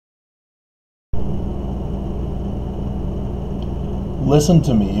Listen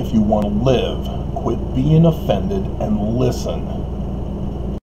to me if you want to live. Quit being offended and listen.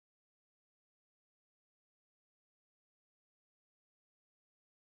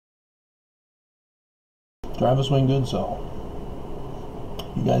 Travis Winggood, so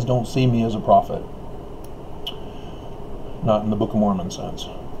you guys don't see me as a prophet. Not in the Book of Mormon sense.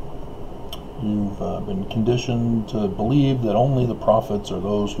 You've been conditioned to believe that only the prophets are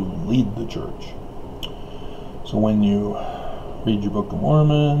those who lead the church. So when you read your Book of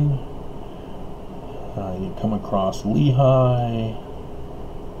Mormon, you come across Lehi,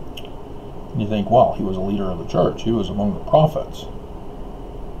 and you think, well, he was a leader of the church. He was among the prophets.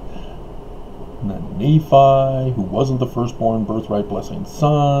 And then Nephi, who wasn't the firstborn birthright blessing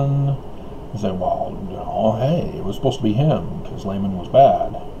son, you say, well, hey, it was supposed to be him because Laman was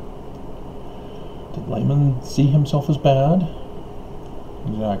bad. Did Laman see himself as bad?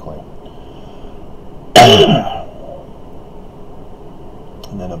 Exactly.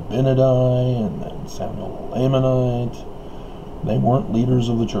 And then Abinadi, and then Samuel the Lamanite. They weren't leaders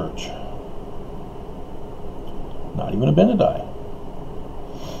of the church. Not even Abinadi.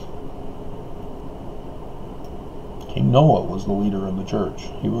 King Noah was the leader of the church.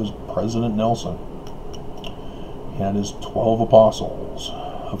 He was President Nelson. He had his 12 apostles,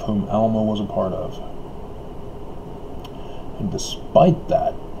 of whom Alma was a part of. And despite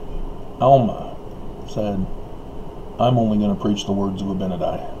that, Alma said, I'm only going to preach the words of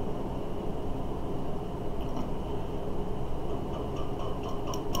Abinadi.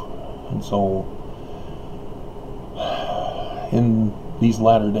 And so, in these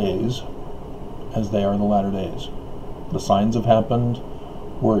latter days, as they are the latter days, the signs have happened.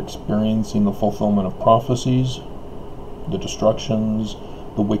 We're experiencing the fulfillment of prophecies, the destructions,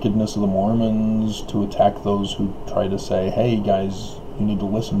 the wickedness of the Mormons to attack those who try to say, hey guys, you need to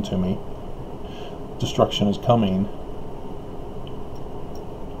listen to me. Destruction is coming.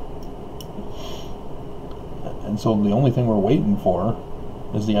 And so the only thing we're waiting for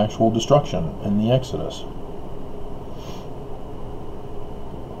is the actual destruction and the Exodus.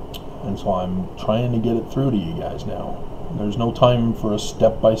 And so I'm trying to get it through to you guys now. There's no time for a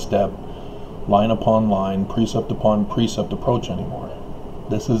step-by-step, line upon line, precept upon precept approach anymore.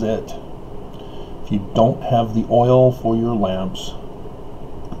 This is it. If you don't have the oil for your lamps,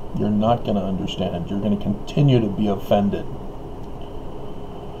 you're not going to understand. You're going to continue to be offended.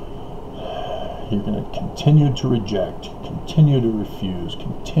 You're going to continue to reject, continue to refuse,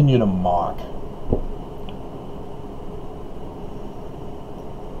 continue to mock.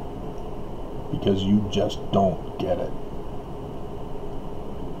 Because you just don't get it.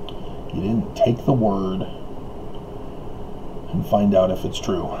 You didn't take the word and find out if it's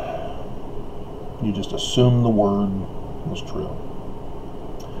true. You just assumed the word was true.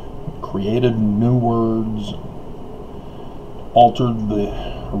 You created new words, altered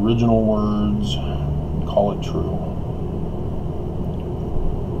the original words, and call it true.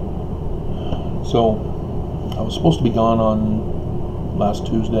 So, I was supposed to be gone on last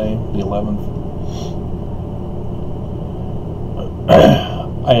Tuesday, the 11th.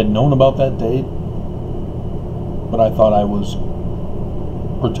 I had known about that date, but I thought I was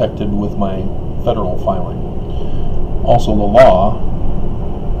protected with my federal filing. Also, the law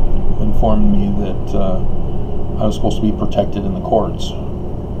informed me that I was supposed to be protected in the courts.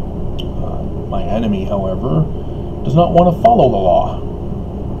 My enemy, however, does not want to follow the law.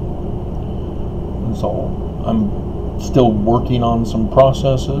 And so I'm still working on some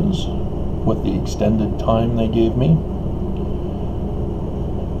processes with the extended time they gave me.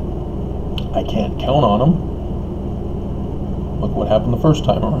 I can't count on them. Look what happened the first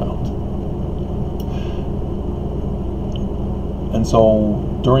time around. And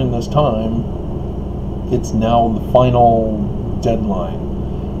so during this time, it's now the final deadline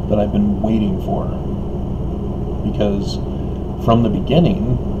that I've been waiting for. Because from the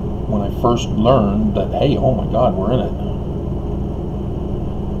beginning, when I first learned that, hey, oh my God, we're in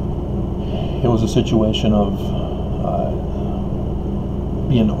it was a situation of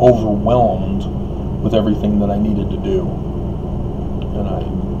being overwhelmed with everything that I needed to do. And I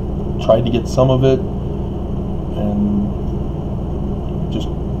tried to get some of it, and just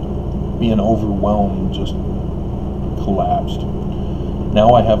being overwhelmed just collapsed.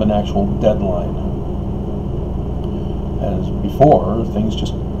 Now I have an actual deadline. As before, things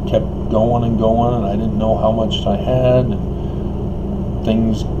just kept going and going, and I didn't know how much I had, and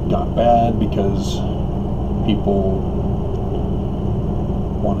things got bad because people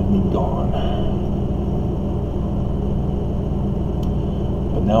wanted me gone.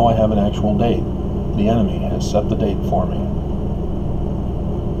 But now I have an actual date. The enemy has set the date for me.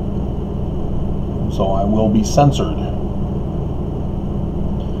 So I will be censored.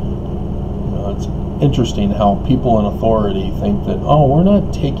 interesting how people in authority think that, oh, we're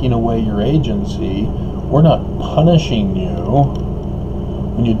not taking away your agency, we're not punishing you.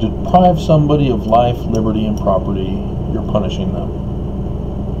 When you deprive somebody of life, liberty, and property, you're punishing them.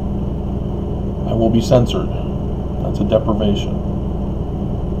 I will be censored. That's a deprivation.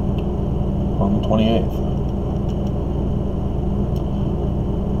 On the 28th.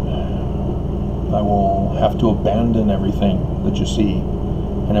 I will have to abandon everything that you see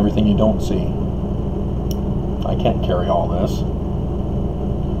and everything you don't see. I can't carry all this.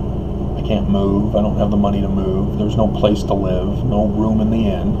 I can't move. I don't have the money to move. There's no place to live. No room in the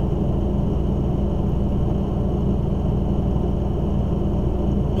inn.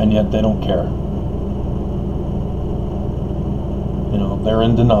 And yet they don't care. You know, they're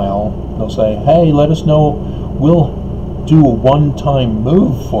in denial. They'll say, hey, let us know. We'll do a one-time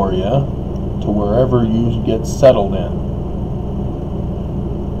move for you to wherever you get settled in.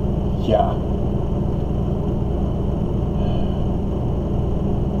 Yeah.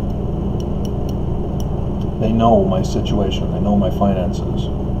 They know my situation. They know my finances.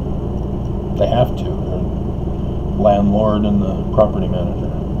 They have to. They're the landlord and the property manager.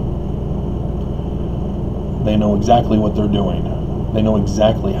 They know exactly what they're doing. They know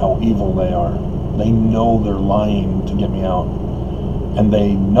exactly how evil they are. They know they're lying to get me out. And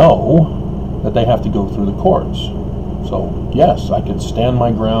they know that they have to go through the courts. So, yes, I could stand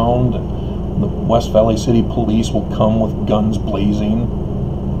my ground. The West Valley City Police will come with guns blazing,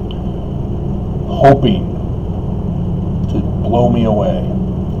 hoping to blow me away.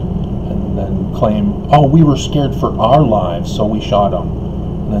 And then claim, oh, we were scared for our lives, so we shot him.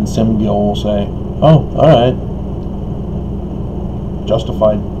 And then Sim Gill will say, oh, alright.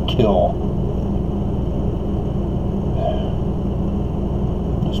 Justified kill.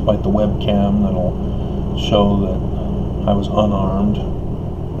 Despite the webcam that'll show that I was unarmed,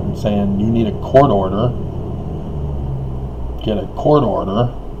 and saying you need a court order, get a court order.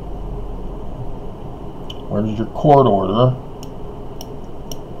 Where's your court order?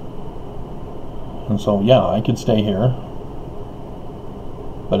 And so yeah, I could stay here,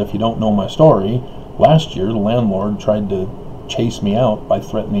 but if you don't know my story, last year the landlord tried to chase me out by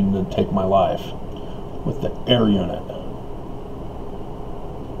threatening to take my life with the air unit.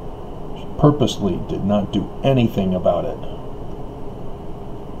 Purposely did not do anything about it,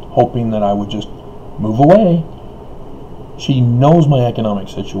 hoping that I would just move away. She knows my economic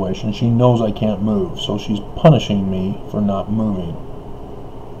situation. She knows I can't move, so she's punishing me for not moving.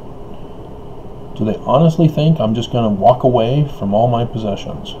 Do they honestly think I'm just going to walk away from all my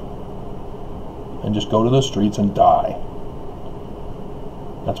possessions and just go to the streets and die?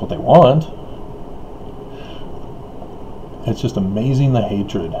 That's what they want. It's just amazing, the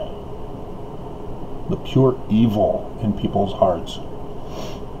hatred, the pure evil in people's hearts,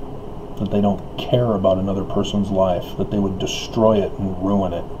 that they don't care about another person's life, that they would destroy it and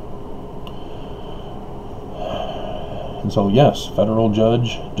ruin it. And so yes, federal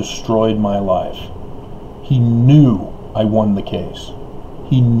judge destroyed my life. He knew I won the case.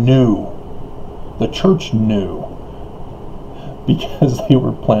 He knew. The church knew, because they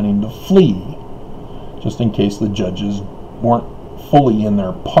were planning to flee, just in case the judges weren't fully in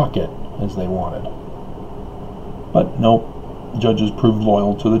their pocket as they wanted. But nope, judges proved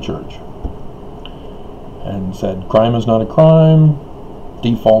loyal to the church and said crime is not a crime,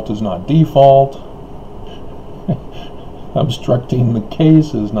 default is not default, obstructing the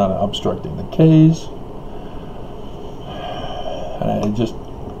case is not obstructing the case. And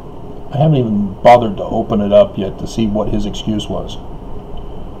I haven't even bothered to open it up yet to see what his excuse was.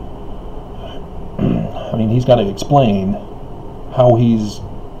 I mean, he's got to explain how he's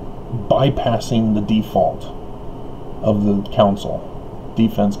bypassing the default of the counsel,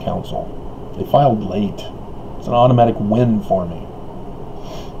 defense counsel. They filed late. It's an automatic win for me.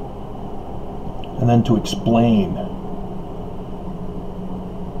 And then to explain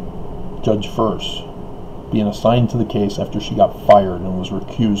Judge First being assigned to the case after she got fired and was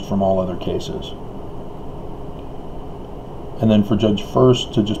recused from all other cases. And then for Judge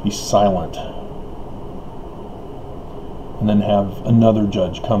First to just be silent. And then have another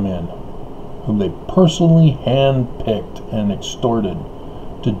judge come in whom they personally hand-picked and extorted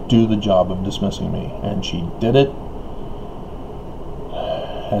to do the job of dismissing me. And she did it,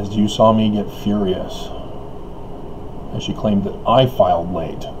 as you saw me get furious. And she claimed that I filed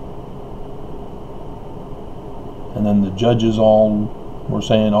late. And then the judges all were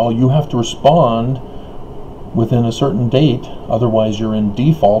saying, oh, you have to respond within a certain date, otherwise you're in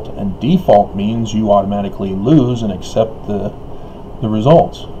default, and default means you automatically lose and accept the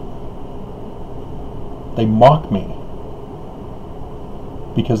results. They mock me.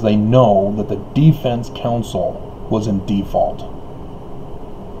 because they know that the defense counsel was in default.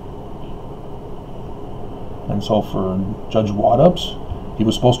 And so for Judge Waddups, he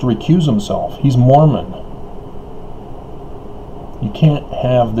was supposed to recuse himself. He's Mormon. You can't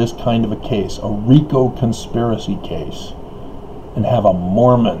have this kind of a case, a RICO conspiracy case, and have a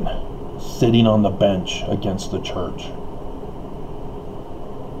Mormon sitting on the bench against the church.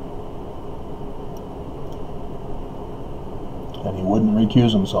 And he wouldn't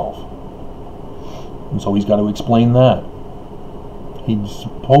recuse himself. And so he's got to explain that. He's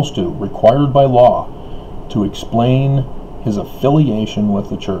supposed to, required by law, to explain his affiliation with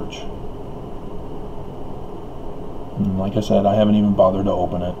the church. And like I said, I haven't even bothered to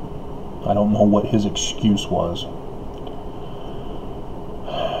open it. I don't know what his excuse was.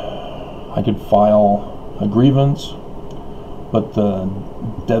 I could file a grievance, but the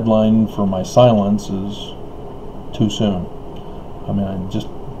deadline for my silence is too soon. I mean, I'd just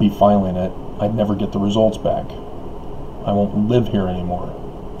be filing it. I'd never get the results back. I won't live here anymore.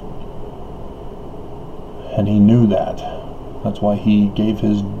 And he knew that. That's why he gave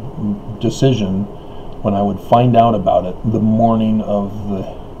his decision when I would find out about it the morning of the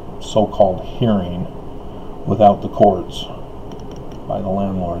so-called hearing without the courts by the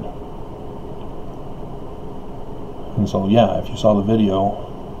landlord. And so, yeah, if you saw the video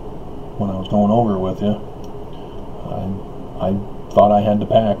when I was going over it with you, I thought I had to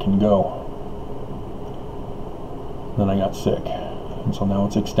pack and go. Then I got sick, and so now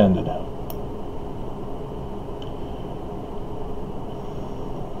it's extended.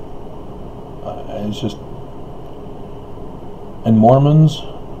 It's just, and Mormons,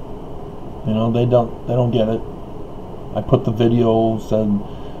 you know, they don't get it. I put the video, said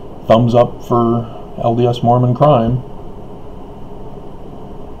thumbs up for LDS Mormon crime,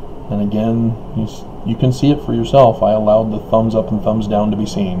 and again, you can see it for yourself. I allowed the thumbs up and thumbs down to be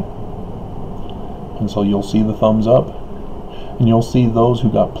seen, and so you'll see the thumbs up, and you'll see those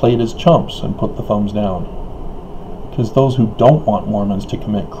who got played as chumps and put the thumbs down, because those who don't want Mormons to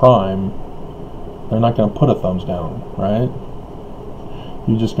commit crime, they're not going to put a thumbs down, right?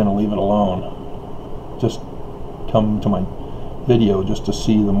 You're just going to leave it alone. Just come to my video just to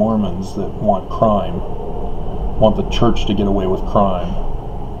see the Mormons that want crime, want the church to get away with crime,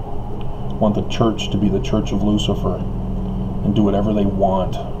 want the church to be the church of Lucifer and do whatever they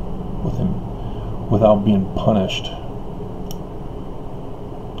want with him without being punished.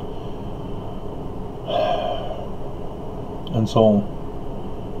 And so,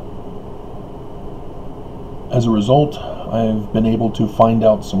 as a result, I've been able to find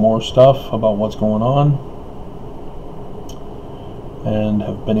out some more stuff about what's going on, and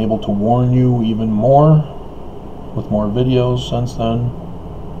have been able to warn you even more with more videos since then.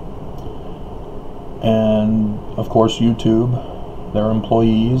 And of course, YouTube, their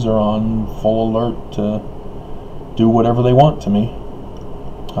employees are on full alert to do whatever they want to me.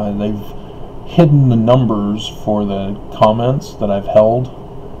 They've hidden the numbers for the comments that I've held.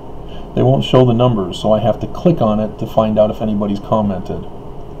 They won't show the numbers, so I have to click on it to find out if anybody's commented.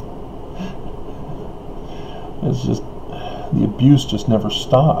 It's just, the abuse just never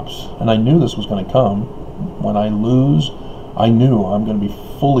stops. And I knew this was going to come. When I lose, I knew I'm going to be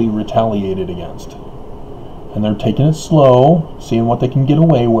fully retaliated against. And they're taking it slow, seeing what they can get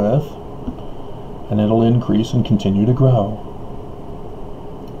away with, and it'll increase and continue to grow.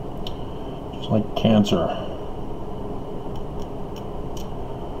 Just like cancer.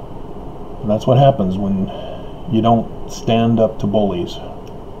 And that's what happens when you don't stand up to bullies.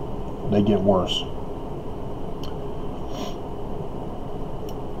 They get worse.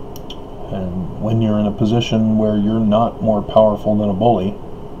 And when you're in a position where you're not more powerful than a bully,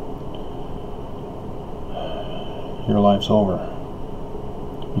 your life's over.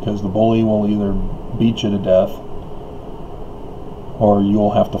 Because the bully will either beat you to death, or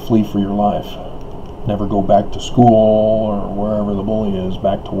you'll have to flee for your life. Never go back to school or wherever the bully is,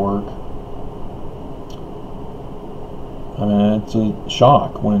 back to work. I mean, it's a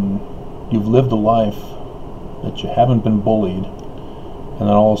shock when you've lived a life that you haven't been bullied, and then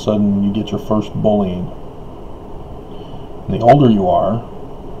all of a sudden you get your first bullying. And the older you are,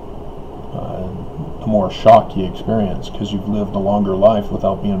 the more shock you experience, because you've lived a longer life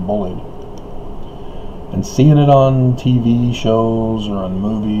without being bullied. And seeing it on TV shows or on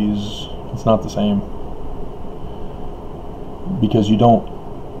movies, it's not the same. Because you don't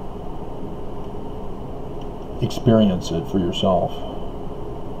experience it for yourself.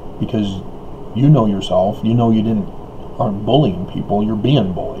 Because you know yourself, you know you aren't bullying people, you're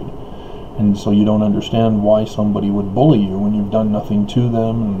being bullied. And so you don't understand why somebody would bully you when you've done nothing to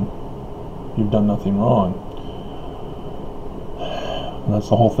them and you've done nothing wrong. And that's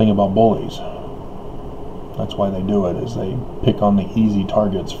the whole thing about bullies. That's why they do it, is they pick on the easy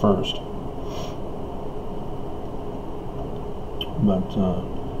targets first. But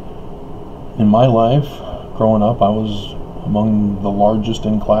in my life, growing up, I was among the largest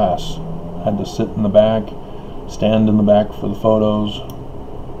in class. Had to sit in the back, stand in the back for the photos.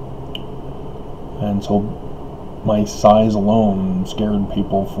 And so my size alone scared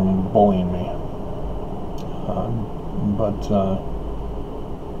people from bullying me. But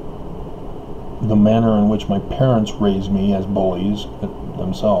the manner in which my parents raised me as bullies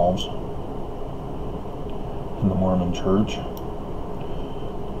themselves in the Mormon church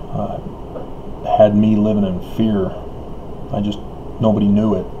had me living in fear. Nobody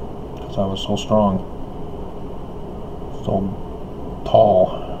knew it because I was so strong, so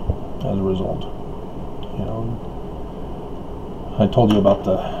tall as a result. You know, I told you about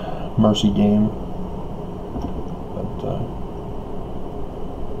the mercy game,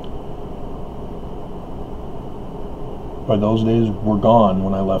 but those days were gone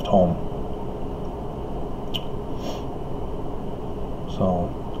when I left home. So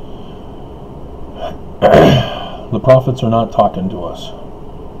the prophets are not talking to us.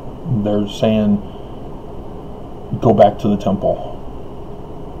 They're saying, go back to the temple.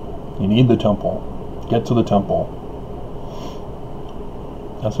 You need the temple. Get to the temple.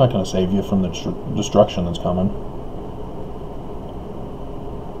 That's not going to save you from the destruction that's coming.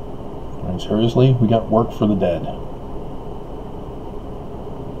 And seriously, we got work for the dead.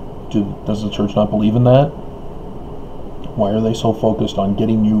 Does the church not believe in that? Why are they so focused on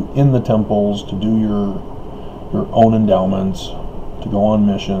getting you in the temples to do your own endowments, to go on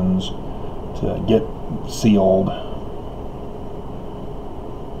missions, to get sealed?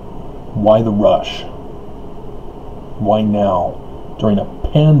 Why the rush? Why now? During a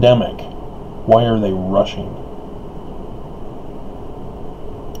pandemic, why are they rushing?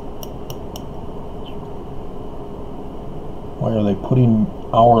 Why are they putting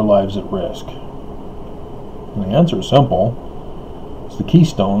our lives at risk? And the answer is simple. It's the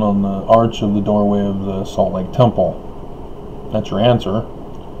keystone on the arch of the doorway of the Salt Lake Temple. That's your answer.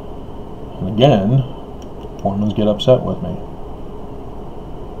 And again, Mormons get upset with me.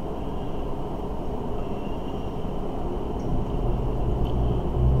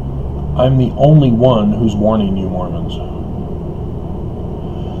 I'm the only one who's warning you, Mormons.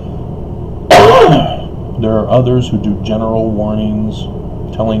 There are others who do general warnings,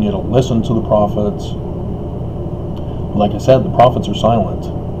 telling you to listen to the prophets. Like I said, the prophets are silent.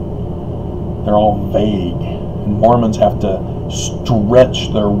 They're all vague. And Mormons have to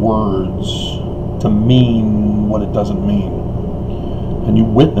stretch their words to mean what it doesn't mean. And you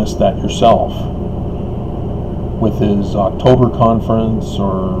witnessed that yourself with his October conference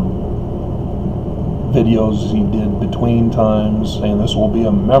or videos he did between times saying this will be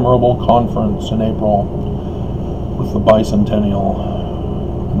a memorable conference in April with the bicentennial.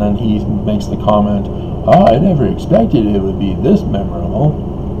 And then he makes the comment, I never expected it would be this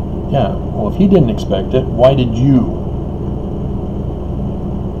memorable. Yeah, well, if he didn't expect it, why did you?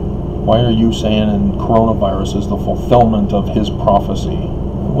 Why are you saying in coronavirus is the fulfillment of his prophecy?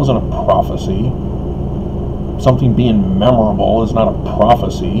 It wasn't a prophecy. Something being memorable is not a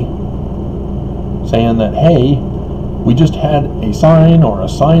prophecy. Saying that, hey, we just had a sign, or a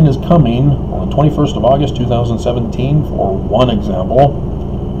sign is coming on the 21st of August 2017, for one example.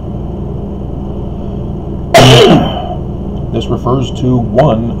 This refers to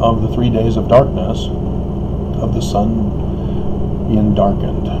one of the 3 days of darkness of the sun being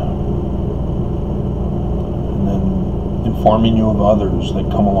darkened. And then informing you of others that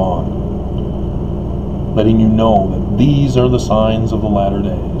come along. Letting you know that these are the signs of the latter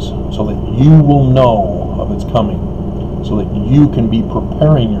days, so that you will know of its coming, so that you can be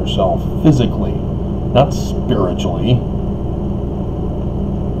preparing yourself physically, not spiritually.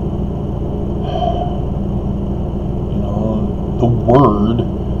 You know, the Word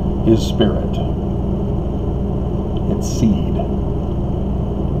is spirit. It's seed.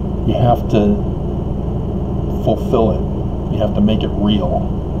 You have to fulfill it. You have to make it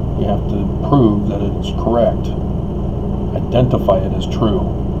real. You have to prove that it's correct. Identify it as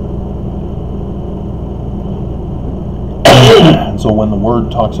true. And so when the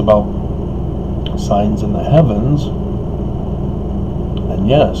Word talks about signs in the heavens, then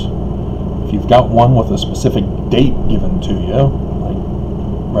yes, if you've got one with a specific date given to you, like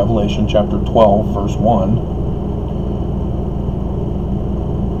Revelation chapter 12, verse 1,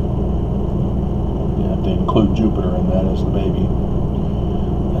 you have to include Jupiter in that as the baby.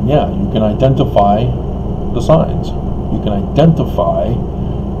 Yeah, you can identify the signs. You can identify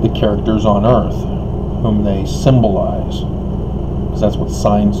the characters on earth whom they symbolize. Because that's what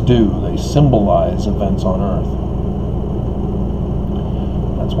signs do. They symbolize events on Earth.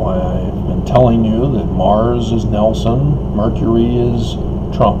 That's why I've been telling you that Mars is Nelson, Mercury is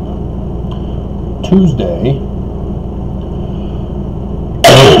Trump. Tuesday,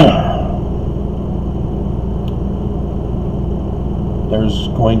 there's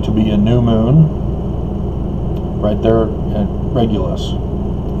going to be a new moon right there at Regulus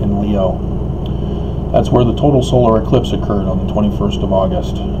in Leo. That's where the total solar eclipse occurred on the 21st of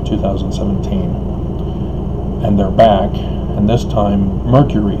August, 2017. And they're back, and this time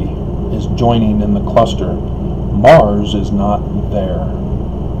Mercury is joining in the cluster. Mars is not there.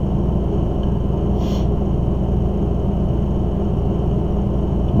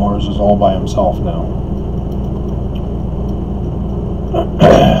 Mars is all by himself now.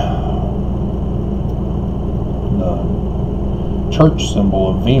 The church symbol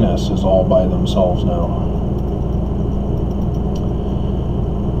of Venus is all by themselves now.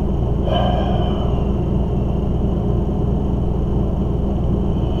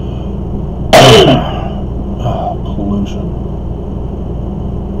 Pollution.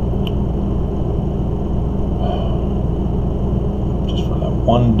 Just for that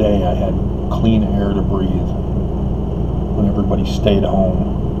one day I had clean air to breathe when everybody stayed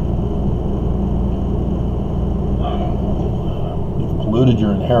home. You've polluted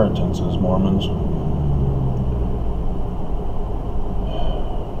your inheritances, Mormons.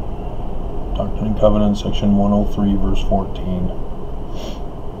 Doctrine and Covenants, section 103, verse 14.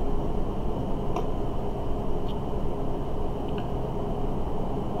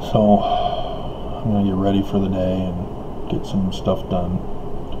 So, I'm going to get ready for the day and get some stuff done.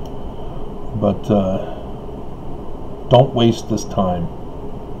 But, don't waste this time.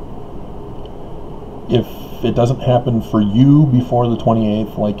 If it doesn't happen for you before the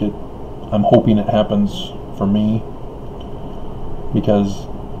 28th, I'm hoping it happens for me, because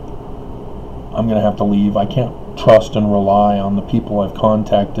I'm going to have to leave. I can't trust and rely on the people I've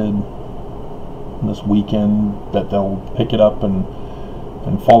contacted this weekend that they'll pick it up and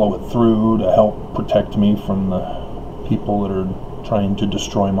follow it through to help protect me from the people that are trying to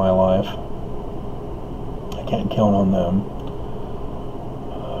destroy my life. I can't count on them.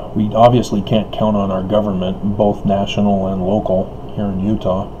 We obviously can't count on our government, both national and local, here in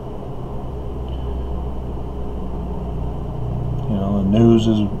Utah. You know, the news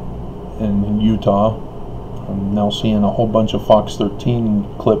is in Utah. I'm now seeing a whole bunch of Fox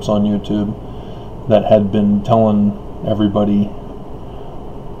 13 clips on YouTube that had been telling everybody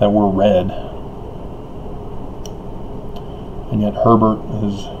that we're red. And yet Herbert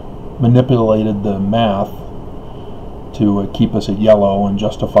has manipulated the math to keep us at yellow and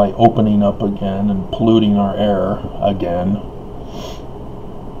justify opening up again and polluting our air again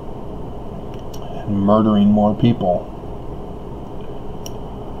and murdering more people.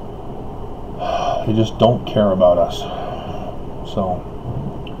 They just don't care about us. So,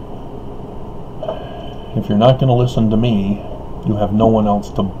 if you're not going to listen to me, you have no one else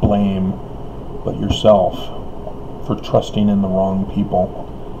to blame but yourself for trusting in the wrong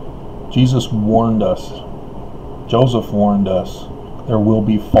people. Jesus warned us. Joseph warned us. There will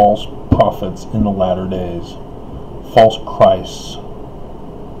be false prophets in the latter days. False Christs.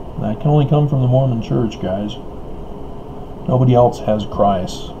 That can only come from the Mormon church, guys. Nobody else has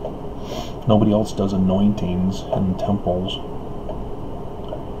Christ. Nobody else does anointings in temples.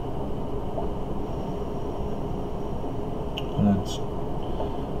 And it's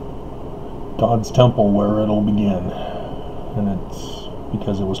God's temple where it'll begin. And it's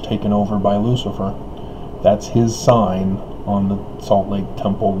because it was taken over by Lucifer. That's his sign on the Salt Lake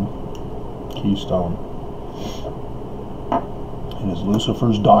Temple keystone. It is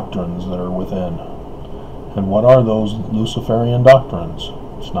Lucifer's doctrines that are within. And what are those Luciferian doctrines?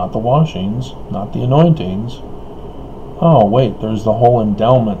 It's not the washings, not the anointings. Oh, wait, there's the whole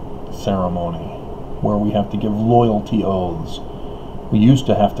endowment ceremony where we have to give loyalty oaths. We used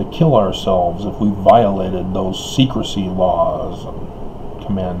to have to kill ourselves if we violated those secrecy laws and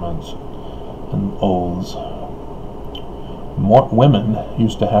commandments and oaths. More women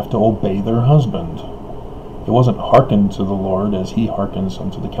used to have to obey their husband. It wasn't hearken to the Lord as he hearkens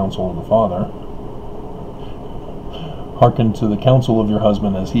unto the counsel of the Father. Hearken to the counsel of your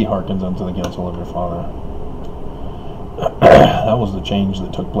husband as he hearkens unto the counsel of your father. That was the change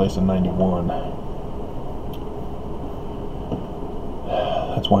that took place in 91.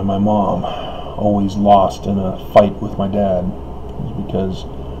 That's why my mom always lost in a fight with my dad. It's because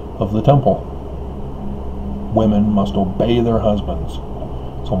of the temple. Women must obey their husbands.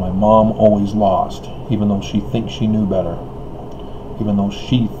 So my mom always lost, even though she thinks she knew better. Even though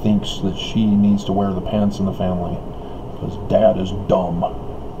she thinks that she needs to wear the pants in the family. because Dad is dumb.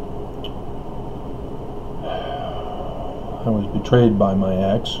 I was betrayed by my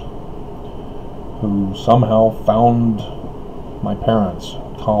ex, who somehow found my parents,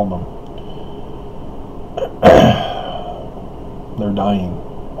 called them. They're dying.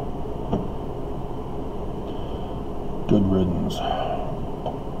 Good riddance.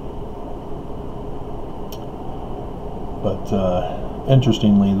 But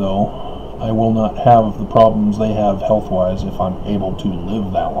interestingly though, I will not have the problems they have health-wise if I'm able to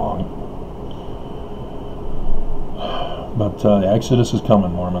live that long. But the Exodus is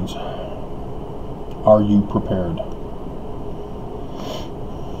coming, Mormons. Are you prepared?